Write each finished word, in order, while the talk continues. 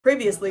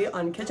Previously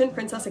on Kitchen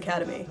Princess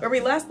Academy. Where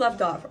we last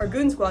left off, our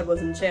goon squad was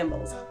in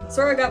shambles.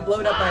 Sora got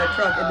blown up by a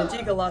truck and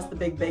Najika lost the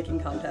big baking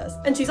contest.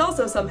 And she's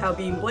also somehow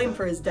being blamed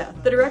for his death.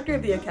 The director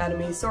of the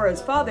academy,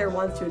 Sora's father,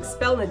 wants to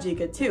expel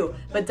Najika too,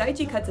 but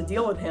Daichi cuts a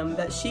deal with him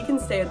that she can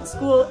stay at the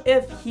school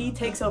if he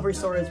takes over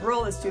Sora's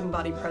role as student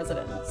body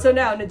president. So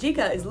now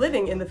Najika is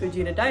living in the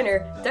Fujita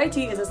diner,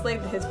 Daichi is a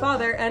slave to his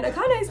father, and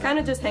Akane is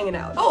kinda just hanging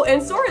out. Oh,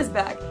 and Sora's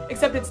back!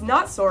 Except it's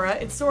not Sora,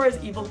 it's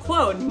Sora's evil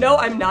clone. No,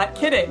 I'm not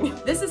kidding.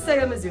 This is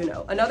Seiya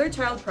Mizuno, another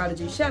child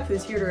prodigy chef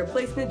who's here to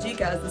replace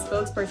Najika as the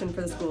spokesperson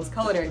for the school's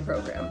culinary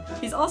program.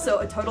 He's also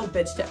a total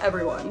bitch to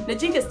everyone.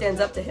 Najika stands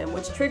up to him,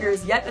 which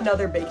triggers yet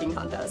another baking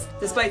contest.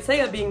 Despite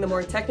Seiya being the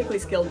more technically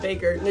skilled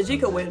baker,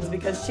 Najika wins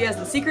because she has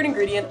the secret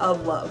ingredient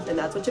of love, and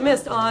that's what you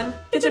missed on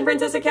Kitchen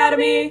Princess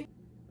Academy!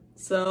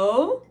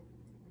 So,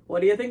 what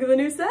do you think of the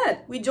new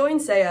set? We join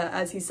Seiya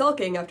as he's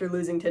sulking after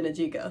losing to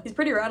Najika. He's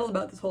pretty rattled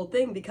about this whole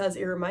thing because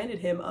it reminded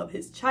him of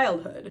his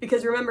childhood.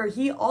 Because remember,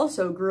 he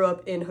also grew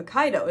up in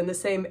Hokkaido in the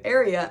same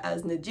area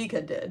as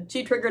Najika did.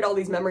 She triggered all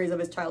these memories of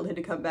his childhood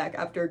to come back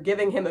after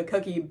giving him a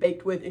cookie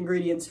baked with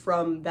ingredients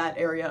from that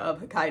area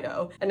of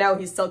Hokkaido. And now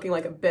he's sulking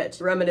like a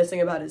bitch, reminiscing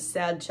about his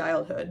sad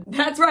childhood.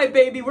 That's right,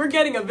 baby, we're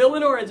getting a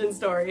villain origin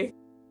story.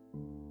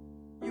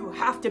 You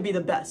have to be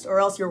the best, or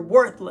else you're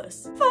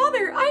worthless.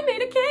 Father, I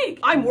made a cake!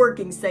 I'm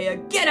working,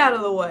 Seiya. Get out of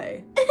the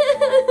way!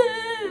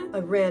 I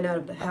ran out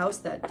of the house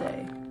that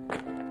day.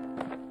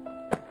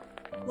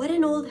 What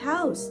an old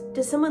house.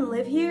 Does someone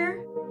live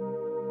here?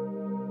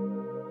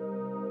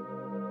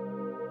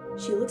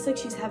 She looks like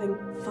she's having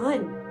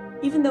fun,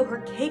 even though her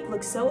cake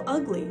looks so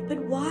ugly. But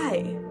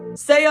why?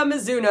 Seiya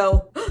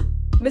Mizuno!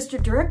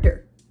 Mr.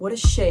 Director, what a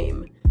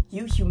shame.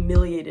 You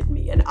humiliated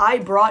me, and I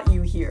brought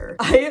you here.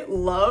 I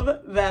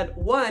love that,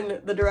 one,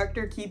 the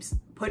director keeps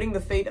putting the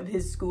fate of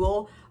his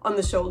school on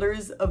the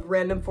shoulders of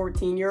random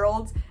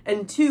 14-year-olds,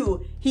 and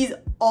two, he's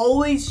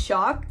always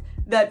shocked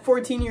that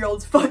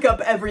 14-year-olds fuck up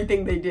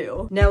everything they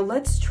do. Now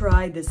let's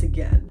try this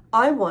again.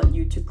 I want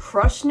you to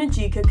crush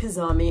Najika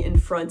Kazami in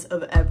front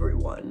of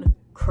everyone.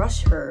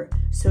 Crush her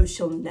so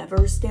she'll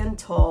never stand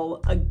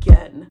tall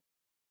again.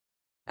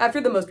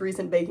 After the most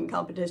recent baking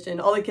competition,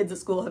 all the kids at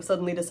school have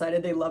suddenly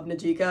decided they love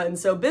Najika, and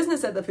so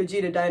business at the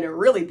Fujita diner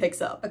really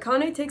picks up.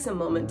 Akane takes a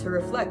moment to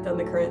reflect on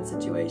the current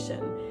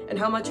situation, and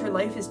how much her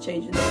life has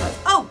changed in the past—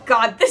 Oh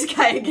god, this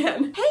guy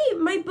again! Hey,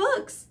 my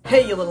books!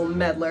 Hey, you little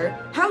meddler.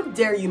 How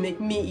dare you make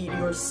me eat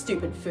your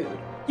stupid food?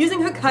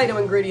 Using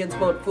Hokkaido ingredients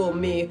won't fool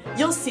me.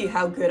 You'll see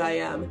how good I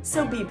am,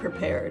 so be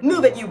prepared.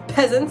 Move it, you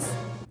peasants!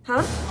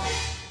 Huh?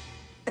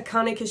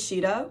 Akane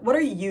Kishida, what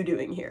are you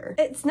doing here?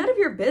 It's none of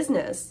your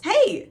business.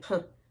 Hey!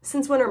 Huh.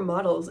 Since when are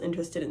models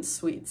interested in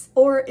sweets?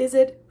 Or is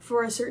it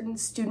for a certain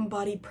student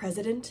body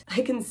president?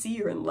 I can see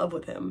you're in love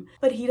with him,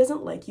 but he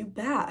doesn't like you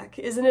back.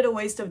 Isn't it a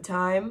waste of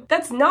time?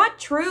 That's not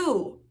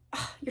true!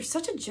 You're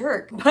such a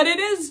jerk. But it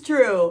is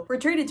true! We're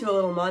treated to a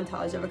little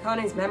montage of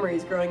Akane's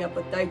memories growing up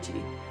with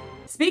Daichi.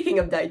 Speaking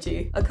of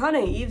Daichi,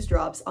 Akane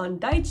eavesdrops on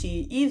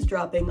Daichi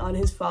eavesdropping on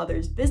his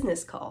father's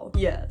business call.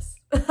 Yes.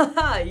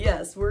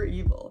 Yes, we're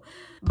evil.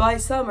 By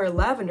summer,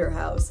 Lavender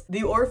House,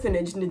 the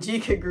orphanage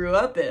Najika grew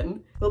up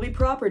in, will be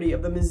property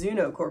of the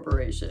Mizuno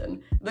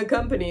Corporation, the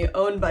company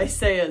owned by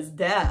Seiya's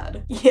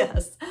dad.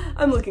 Yes,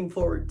 I'm looking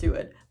forward to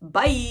it.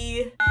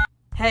 Bye!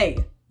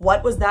 Hey,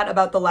 what was that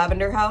about the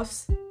Lavender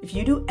House? If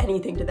you do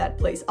anything to that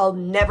place, I'll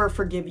never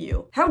forgive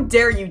you. How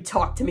dare you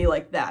talk to me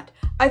like that?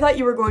 I thought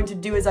you were going to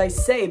do as I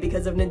say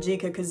because of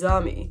Najika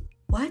Kazami.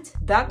 What?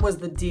 That was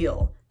the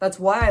deal. That's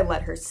why I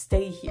let her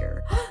stay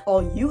here.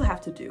 All you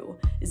have to do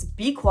is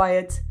be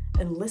quiet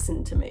and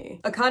listen to me.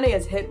 Akane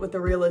is hit with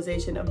the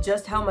realization of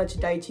just how much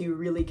Daichi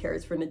really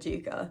cares for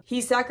Najika.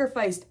 He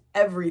sacrificed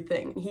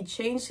everything. He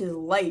changed his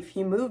life.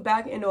 He moved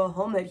back into a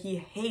home that he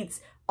hates,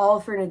 all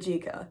for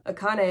Najika.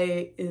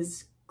 Akane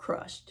is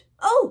crushed.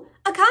 Oh,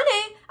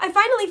 Akane, I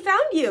finally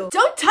found you.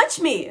 Don't touch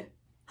me.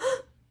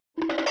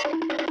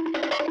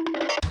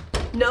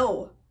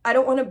 No. I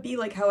don't want to be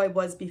like how I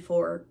was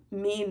before,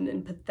 mean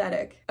and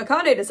pathetic.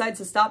 Akane decides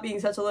to stop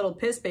being such a little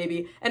piss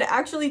baby and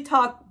actually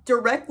talk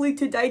directly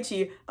to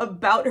Daichi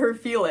about her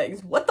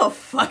feelings. What the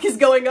fuck is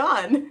going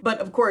on? But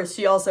of course,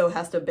 she also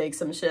has to bake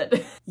some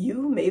shit.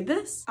 You made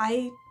this?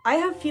 I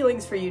have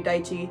feelings for you,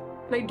 Daichi,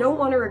 and I don't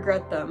want to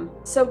regret them.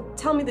 So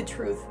tell me the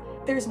truth.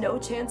 There's no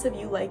chance of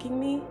you liking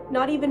me?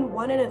 Not even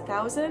 1 in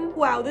 1,000?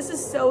 Wow, this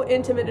is so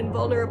intimate and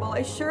vulnerable.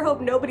 I sure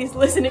hope nobody's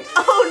listening.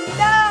 Oh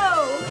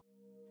no!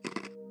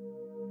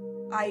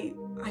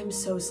 I'm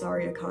so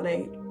sorry,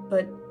 Akane,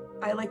 but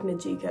I like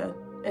Najika,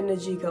 and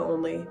Najika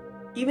only.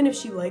 Even if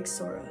she likes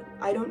Sora,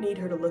 I don't need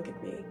her to look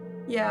at me.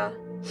 Yeah,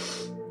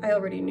 I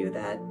already knew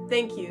that.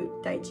 Thank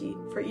you,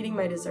 Daichi, for eating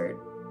my dessert.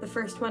 The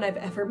first one I've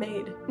ever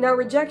made. Now,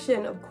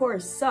 rejection, of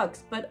course,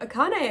 sucks, but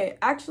Akane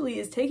actually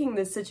is taking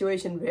this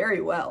situation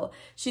very well.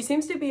 She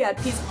seems to be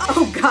at peace—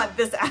 Oh god,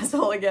 this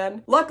asshole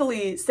again.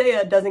 Luckily,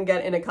 Seiya doesn't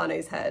get in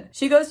Akane's head.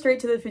 She goes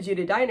straight to the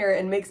Fujita diner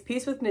and makes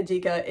peace with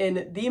Najika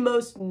in the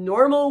most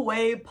normal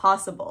way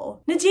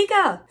possible.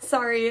 Najika!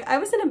 Sorry, I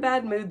was in a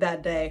bad mood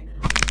that day.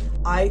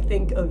 I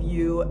think of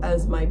you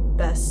as my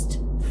best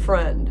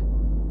friend.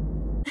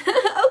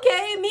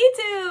 Okay, me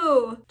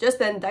too! Just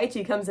then,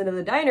 Daichi comes into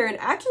the diner and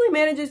actually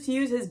manages to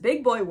use his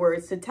big boy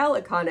words to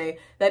tell Akane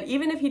that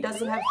even if he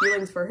doesn't have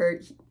feelings for her,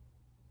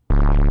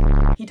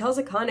 he tells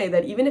Akane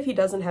that even if he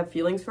doesn't have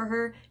feelings for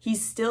her, he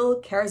still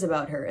cares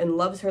about her and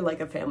loves her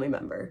like a family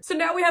member. So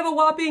now we have a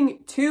whopping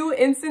 2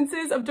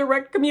 instances of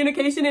direct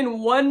communication in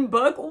one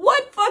book?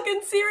 What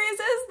fucking series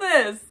is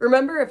this?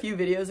 Remember a few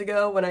videos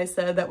ago when I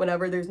said that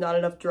whenever there's not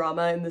enough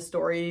drama in the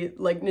story,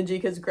 like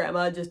Najika's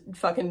grandma just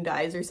fucking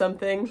dies or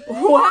something?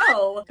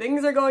 Well,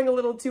 things are going a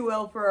little too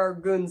well for our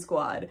goon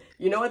squad.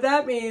 You know what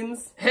that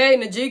means? Hey,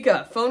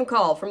 Najika, phone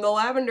call from the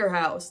Lavender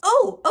House.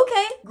 Oh,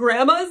 okay.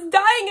 Grandma's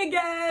dying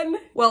again!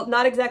 Well,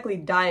 not exactly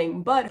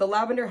dying, but the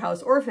Lavender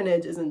House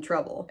orphanage is in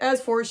trouble. As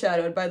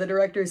foreshadowed by the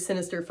director's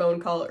sinister phone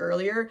call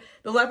earlier,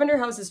 the Lavender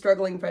House is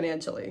struggling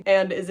financially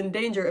and is in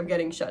danger of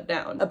getting shut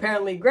down.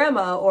 Apparently,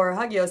 Grandma, or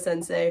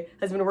Hagio-sensei,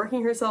 has been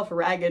working herself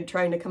ragged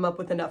trying to come up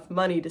with enough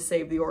money to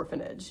save the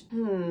orphanage.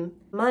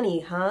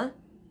 Money, huh?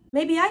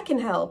 Maybe I can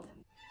help.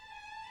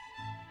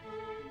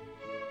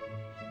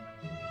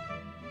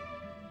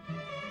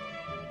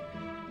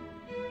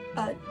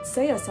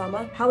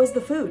 Seiya-sama, how is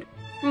the food?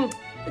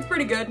 It's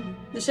pretty good.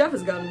 The chef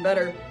has gotten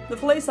better. The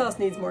filet sauce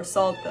needs more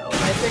salt, though, and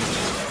I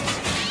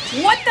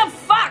think... What the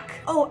fuck?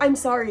 Oh, I'm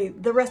sorry.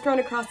 The restaurant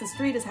across the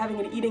street is having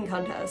an eating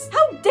contest.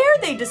 How dare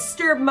they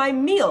disturb my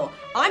meal?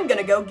 I'm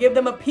gonna go give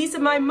them a piece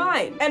of my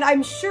mind. And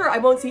I'm sure I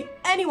won't see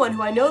anyone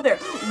who I know there.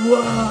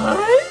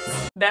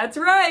 What? That's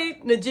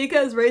right.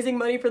 Najika is raising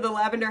money for the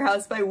Lavender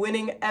House by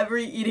winning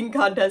every eating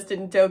contest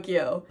in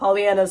Tokyo.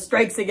 Pollyanna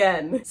strikes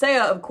again.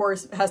 Seiya, of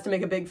course, has to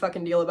make a big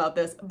fucking deal about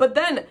this. But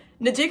then,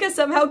 Najika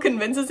somehow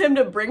convinces him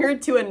to bring her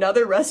to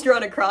another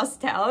restaurant across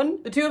town.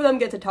 The two of them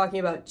get to talking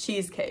about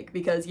cheesecake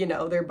because, you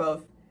know, they're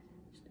both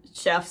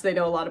chefs. They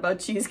know a lot about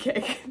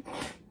cheesecake.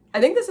 I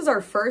think this is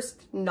our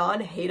first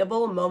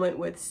non-hateable moment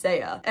with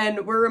Seiya,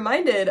 and we're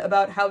reminded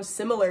about how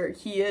similar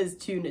he is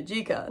to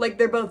Najika. Like,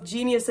 they're both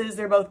geniuses,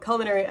 they're both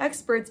culinary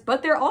experts,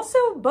 but they're also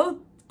both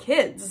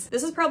kids.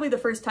 This is probably the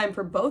first time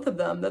for both of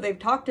them that they've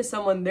talked to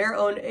someone their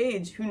own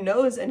age who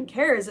knows and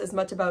cares as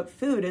much about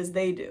food as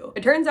they do.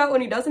 It turns out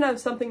when he doesn't have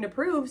something to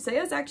prove,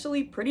 Seiya's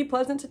actually pretty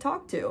pleasant to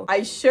talk to.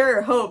 I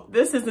sure hope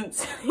this isn't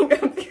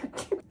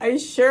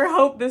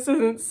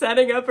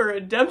setting up a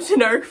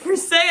redemption arc for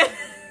Seiya.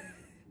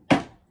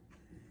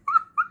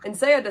 And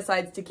Seiya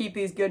decides to keep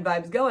these good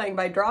vibes going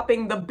by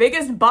dropping the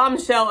biggest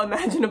bombshell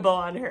imaginable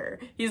on her.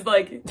 He's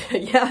like,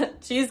 yeah,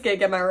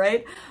 cheesecake, am I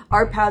right?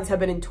 Our paths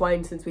have been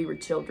entwined since we were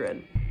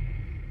children.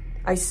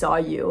 I saw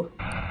you.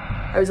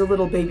 I was a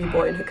little baby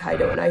boy in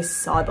Hokkaido and I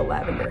saw the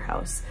Lavender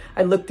House.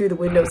 I looked through the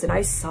windows and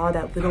I saw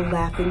that little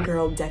laughing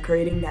girl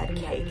decorating that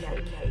cake.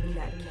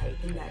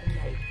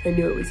 I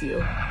knew it was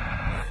you.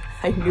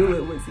 I knew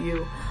it was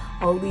you.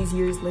 All these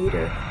years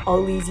later,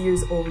 all these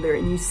years older,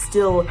 and you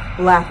still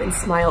laugh and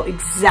smile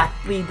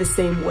exactly the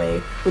same way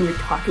when you're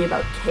talking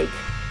about cake.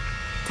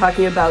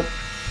 Talking about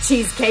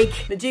cheesecake.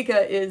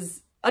 Najika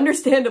is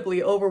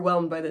understandably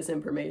overwhelmed by this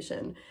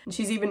information. And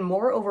she's even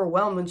more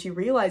overwhelmed when she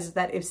realizes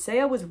that if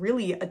Seiya was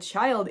really a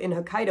child in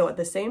Hokkaido at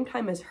the same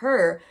time as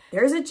her,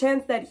 there's a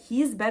chance that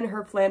he's been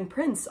her flan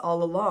prince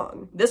all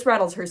along. This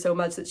rattles her so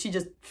much that she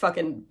just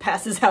fucking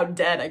passes out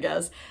dead, I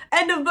guess.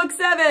 End of book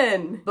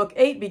 7! Book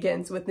 8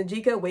 begins with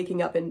Najika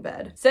waking up in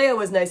bed. Seiya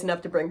was nice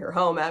enough to bring her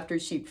home after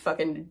she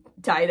fucking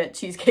died at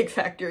Cheesecake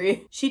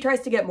Factory. She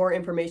tries to get more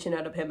information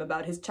out of him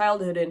about his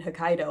childhood in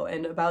Hokkaido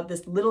and about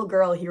this little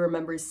girl he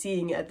remembers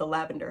seeing at the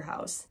Lavender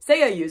House.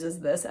 Seiya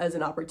uses this as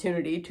an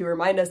opportunity to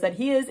remind us that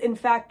he is in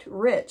fact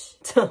rich.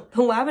 The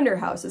Lavender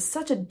House is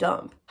such a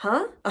dump.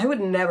 Huh? I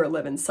would never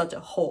live in such a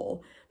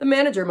hole. The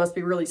manager must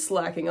be really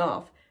slacking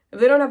off. If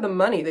they don't have the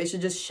money, they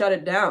should just shut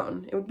it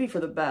down. It would be for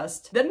the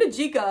best. Then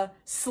Najika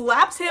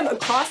slaps him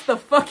across the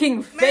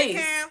fucking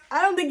face.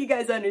 I don't think you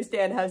guys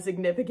understand how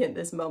significant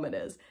this moment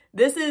is.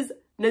 This is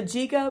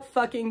Najika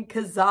fucking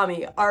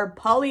Kazami, our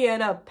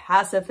Pollyanna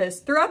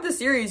pacifist. Throughout the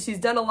series, she's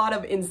done a lot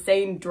of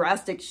insane,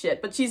 drastic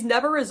shit, but she's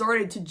never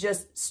resorted to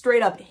just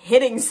straight up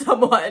hitting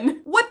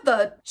someone. What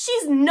the?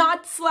 She's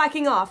not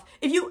slacking off.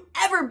 If you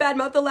ever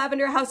badmouth the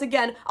Lavender House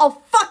again, I'll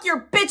fuck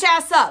your bitch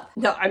ass up.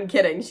 No, I'm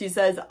kidding. She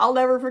says, I'll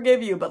never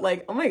forgive you, but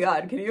like, oh my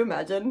god, can you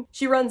imagine?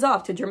 She runs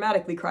off to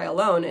dramatically cry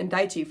alone, and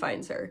Daichi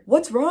finds her.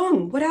 What's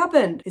wrong? What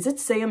happened? Is it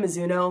Seiya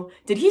Mizuno?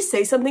 Did he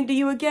say something to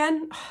you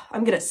again?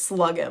 I'm gonna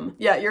slug him.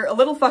 Yeah, you're a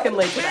little fucking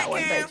late for that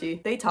one,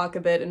 Daichi. They talk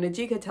a bit and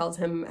Najika tells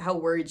him how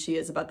worried she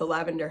is about the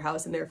Lavender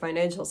House and their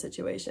financial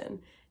situation.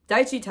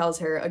 Daichi tells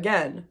her,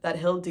 again, that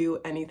he'll do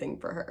anything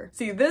for her.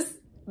 See, this is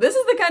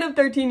the kind of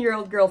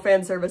 13-year-old girl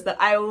fan service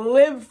that I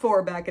lived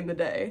for back in the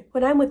day.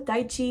 When I'm with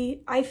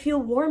Daichi, I feel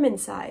warm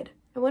inside.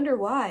 I wonder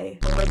why.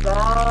 Oh my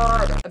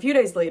god! A few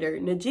days later,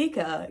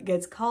 Najika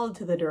gets called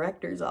to the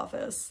director's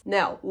office.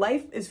 Now,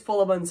 life is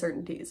full of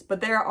uncertainties,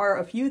 but there are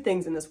a few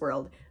things in this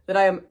world that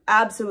I am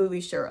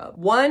absolutely sure of.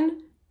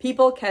 One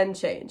People can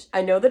change.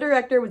 I know the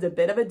director was a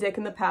bit of a dick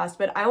in the past,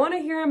 but I want to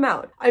hear him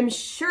out. I'm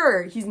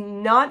sure he's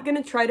not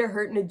gonna try to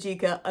hurt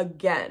Najika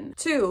again.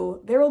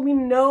 2, there will be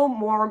no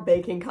more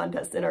baking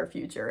contests in our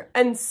future,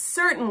 and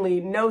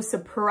certainly no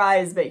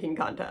surprise baking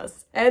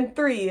contests. And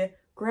 3,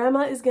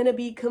 Grandma is gonna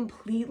be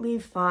completely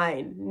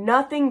fine.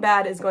 Nothing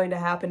bad is going to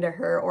happen to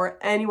her or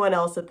anyone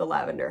else at the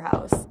Lavender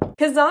House.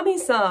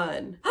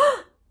 Kazami-san.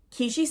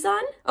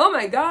 Kishi-san? Oh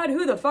my god,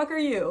 who the fuck are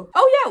you?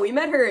 Oh yeah, we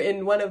met her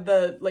in one of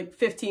the,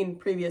 15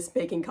 previous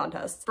baking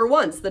contests. For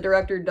once, the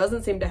director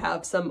doesn't seem to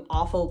have some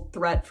awful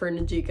threat for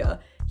Najika.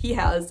 He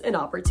has an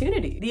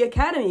opportunity. The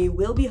Academy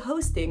will be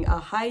hosting a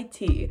high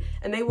tea,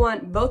 and they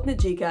want both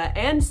Najika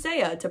and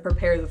Seiya to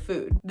prepare the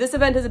food. This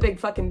event is a big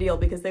fucking deal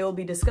because they will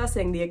be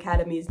discussing the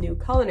Academy's new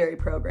culinary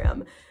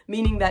program,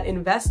 meaning that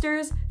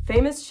investors,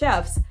 famous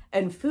chefs,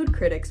 and food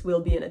critics will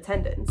be in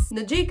attendance.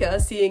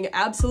 Najika, seeing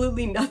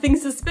absolutely nothing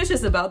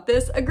suspicious about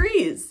this,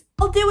 agrees.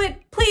 I'll do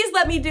it! Please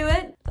let me do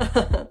it!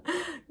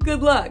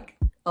 Good luck.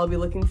 I'll be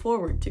looking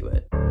forward to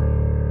it.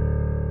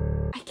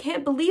 I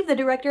can't believe the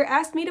director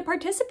asked me to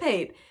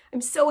participate.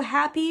 I'm so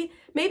happy.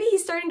 Maybe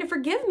he's starting to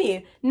forgive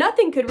me.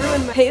 Nothing could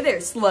ruin my— Hey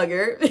there,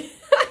 slugger.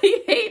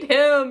 I hate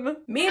him.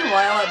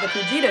 Meanwhile, at the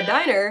Fujita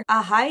diner,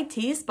 a high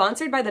tea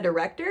sponsored by the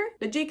director?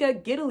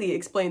 Najika giddily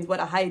explains what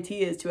a high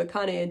tea is to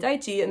Akane and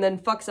Daichi and then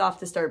fucks off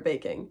to start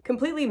baking,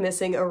 completely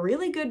missing a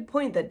really good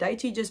point that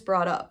Daichi just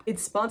brought up.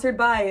 It's sponsored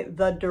by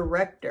the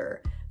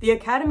director. The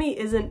Academy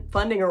isn't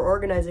funding or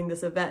organizing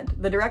this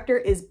event. The director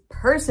is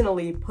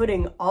personally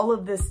putting all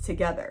of this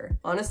together.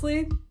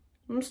 Honestly,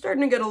 I'm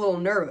starting to get a little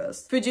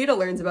nervous. Fujita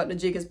learns about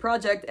Najika's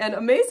project, and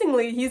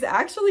amazingly, he's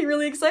actually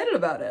really excited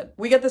about it.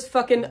 We get this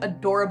fucking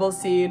adorable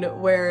scene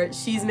where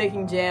she's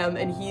making jam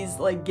and he's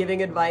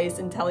giving advice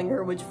and telling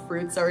her which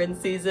fruits are in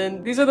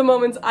season. These are the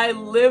moments I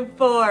live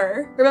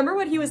for. Remember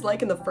what he was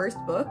like in the first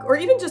book, or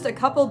even just a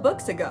couple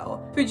books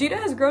ago? Fujita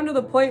has grown to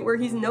the point where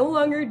he's no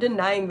longer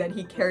denying that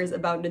he cares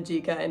about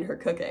Najika and her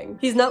cooking.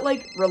 He's not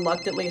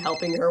reluctantly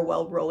helping her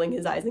while rolling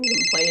his eyes and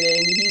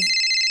complaining.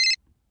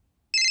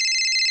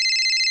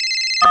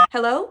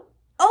 Hello?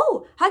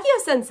 Oh,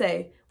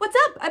 Hagiya-sensei! What's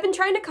up? I've been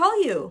trying to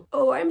call you.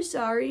 Oh, I'm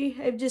sorry.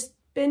 I've just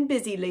been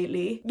busy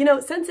lately. You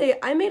know, Sensei,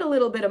 I made a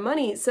little bit of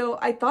money, so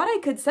I thought I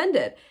could send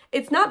it.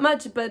 It's not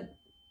much, but—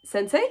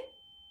 Sensei?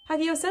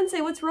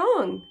 Hagiya-sensei, what's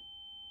wrong?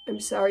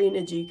 I'm sorry,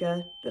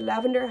 Najika. The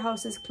Lavender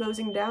House is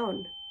closing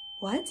down.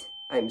 What?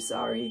 I'm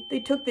sorry. They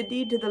took the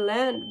deed to the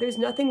land. There's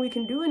nothing we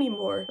can do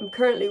anymore. I'm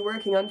currently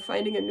working on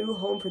finding a new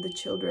home for the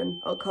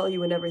children. I'll call you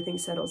when everything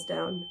settles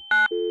down.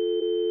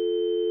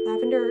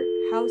 Lavender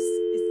House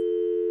is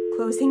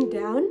closing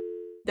down?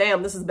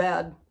 Damn, this is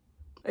bad.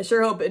 I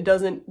sure hope it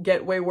doesn't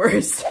get way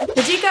worse.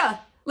 Najika!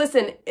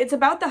 Listen, it's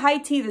about the high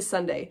tea this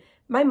Sunday.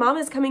 My mom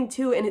is coming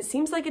too, and it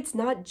seems like it's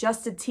not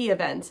just a tea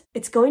event.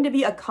 It's going to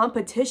be a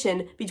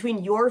competition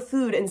between your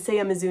food and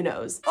Seiya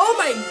Mizuno's. Oh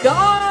my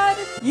god!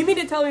 You mean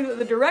to tell me that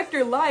the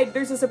director lied?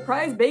 There's a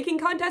surprise baking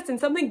contest and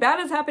something bad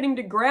is happening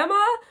to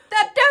Grandma?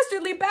 That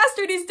dastardly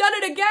bastard, he's done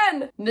it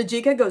again!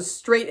 Najika goes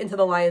straight into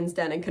the lion's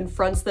den and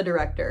confronts the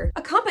director.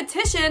 A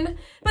competition?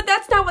 But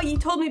that's not what you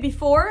told me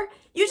before.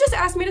 You just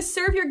asked me to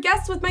serve your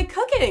guests with my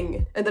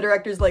cooking. And the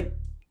director's like,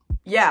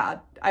 yeah,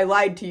 I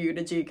lied to you,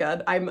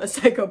 Najika. I'm a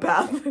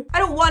psychopath. I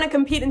don't want to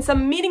compete in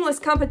some meaningless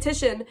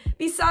competition.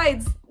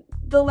 Besides,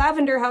 the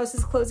Lavender House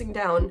is closing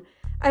down.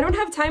 I don't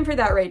have time for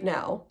that right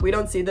now. We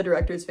don't see the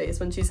director's face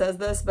when she says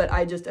this, but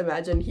I just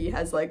imagine he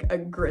has a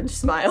Grinch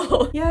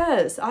smile.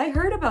 Yes, I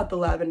heard about the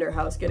Lavender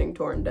House getting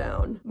torn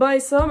down. By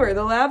summer,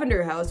 the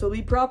Lavender House will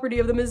be property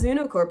of the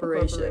Mizuno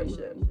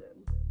Corporation.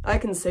 I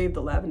can save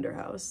the Lavender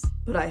House,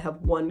 but I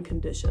have one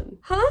condition.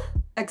 Huh?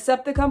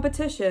 Accept the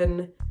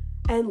competition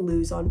and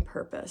lose on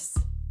purpose.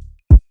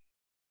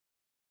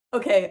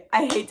 Okay,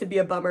 I hate to be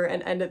a bummer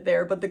and end it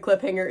there, but the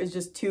cliffhanger is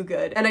just too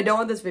good. And I don't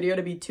want this video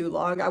to be too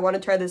long. I want to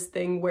try this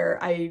thing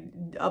where I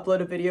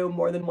upload a video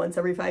more than once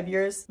every 5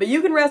 years. But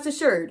you can rest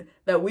assured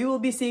that we will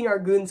be seeing our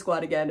Goon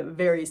Squad again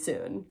very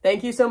soon.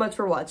 Thank you so much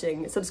for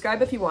watching.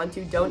 Subscribe if you want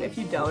to, don't if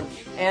you don't.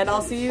 And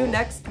I'll see you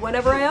next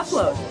whenever I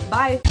upload.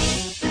 Bye!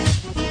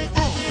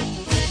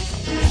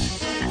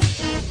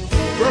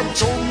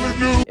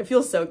 It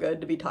feels so good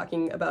to be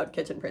talking about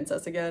Kitchen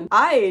Princess again.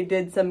 I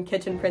did some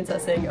Kitchen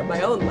Princessing of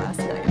my own last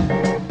night.